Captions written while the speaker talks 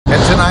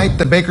Tonight,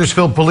 the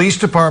Bakersfield Police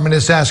Department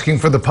is asking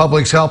for the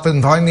public's help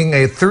in finding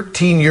a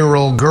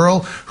 13-year-old girl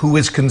who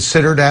is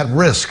considered at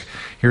risk.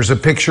 Here's a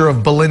picture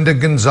of Belinda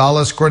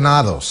Gonzalez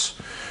Granados.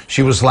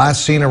 She was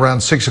last seen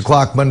around 6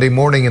 o'clock Monday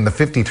morning in the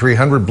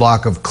 5300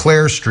 block of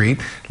Clare Street.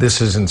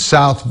 This is in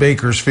South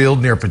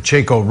Bakersfield near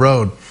Pacheco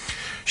Road.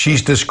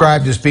 She's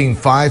described as being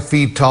 5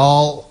 feet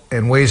tall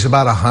and weighs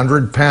about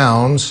 100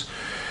 pounds.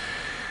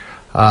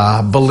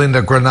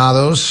 Belinda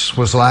Granados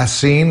was last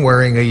seen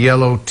wearing a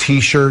yellow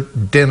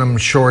t-shirt, denim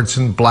shorts,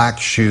 and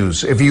black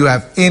shoes. If you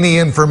have any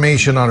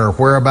information on her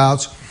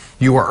whereabouts,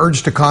 you are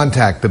urged to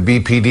contact the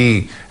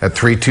BPD at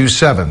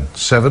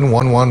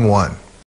 327-7111.